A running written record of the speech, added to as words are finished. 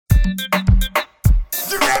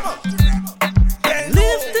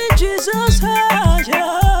Lifting Jesus higher.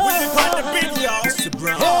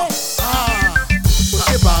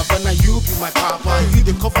 Now you be my papa, you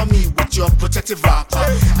dey cover me with your protective wrapper.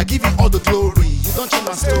 I give you all the glory, you don't change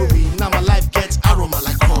my story. Now my life gets aroma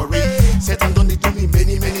like Corey. Satan don't they do me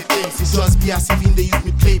many things. It's just be as if they use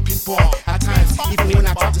me play ping pong. At times, even when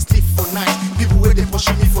I try to sleep for night, people where they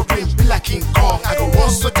pushing me for brain be like King Kong. I go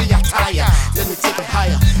one sweat to your tire, let me take it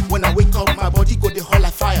higher. When I wake up, my body go the whole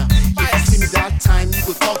like fire. If you see me that time, you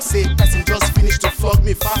go talk, say person just finished to flog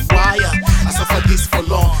me fast wire. I suffer this for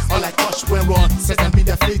long, all I touch went wrong. Satan be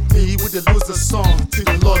defeat me with the loser song. Till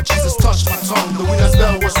the Lord Jesus touched my tongue, the winner's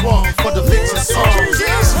bell was wrong for the victor's song.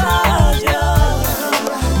 Jesus higher.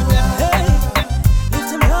 Hey,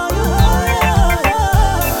 lift him higher.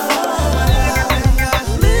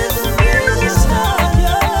 Lifting Jesus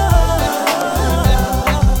higher.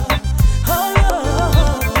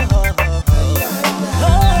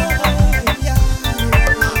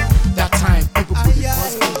 That time, people put it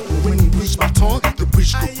past me. When he reached my tongue, the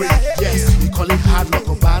bridge go break. Yes, you call it hard luck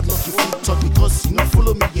or bad luck. You feel talk because you know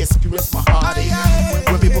follow me, you experience my heartache.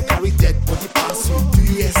 When people carry dead body past you, do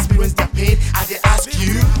you experience that pain? I dey ask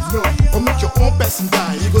you, no, or make your own person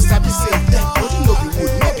die. You go start to say dead body no be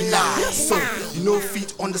wood, no be lie. So you know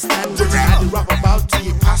fit understand what I dey rap about till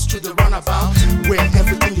you pass through the runabout, where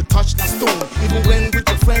everything you touch na stone. Even when with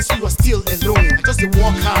your friends you are still alone. I just dey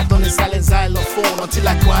walk hard on a silent xylophone until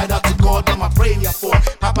I cried out to God on my prayer for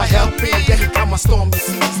Papa help me, then he calm my stormy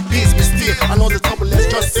seas. Peace be still, I know the trouble, let's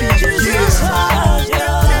just see. Jesus higher.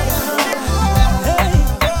 Hey,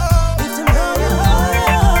 lift him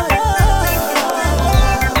higher.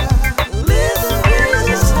 Lifting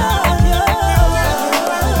Jesus higher.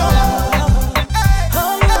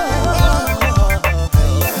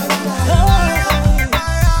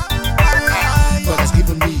 God has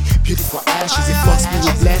given me beautiful ashes. It fucks me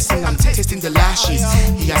with blessing. I'm tasting the lashes.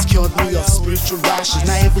 He has cured me of spiritual rashes.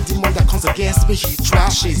 Now every demon that comes against me, he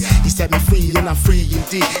trashes. He set me free and I'm free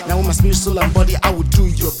indeed. Now with my spirit, soul and body, I will do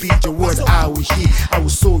your beat. Your words I will heed. I will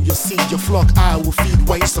sow your seed. Your flock I will feed.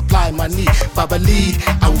 While you supply my need, Baba lead,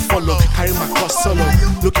 I will follow. Carry my cross solo.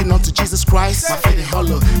 Looking unto Jesus Christ, my faith is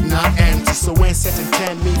hollow, not empty. So when Satan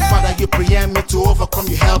tempt me, Father, you preempt me to overcome.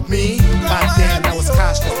 You help me. Back then I was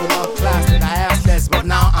cashless without class, then I asked less, but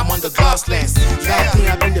now I'm on the glass lens. That thing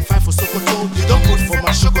I've been defined for so